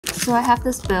So I have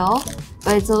this bill,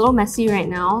 but it's a little messy right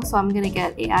now, so I'm gonna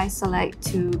get AI Select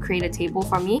to create a table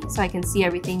for me so I can see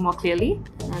everything more clearly.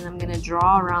 And I'm gonna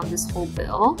draw around this whole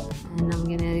bill, and I'm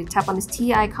gonna tap on this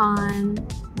T icon,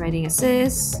 writing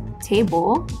assist,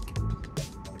 table.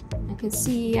 I can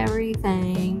see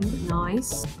everything.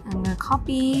 Nice. I'm gonna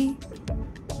copy.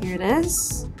 Here it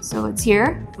is. So it's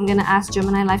here. I'm gonna ask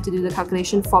Gemini Live to do the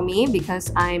calculation for me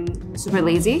because I'm super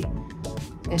lazy.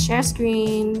 Okay, share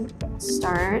screen,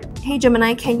 start. Hey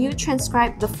Gemini, can you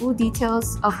transcribe the full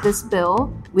details of this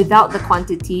bill without the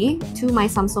quantity to my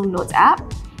Samsung Notes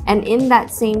app? And in that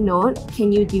same note,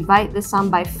 can you divide the sum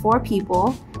by 4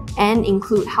 people and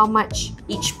include how much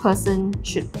each person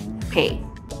should pay?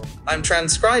 I'm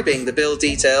transcribing the bill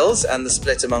details and the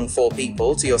split among 4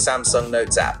 people to your Samsung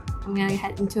Notes app. I'm gonna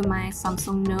head into my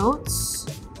Samsung Notes.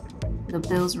 The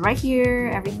bill's right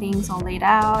here, everything's all laid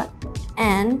out.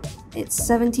 And it's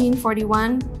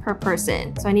 $17.41 per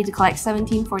person. So I need to collect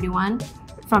 $17.41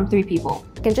 from 3 people.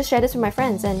 I can just share this with my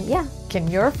friends and yeah. Can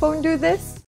your phone do this?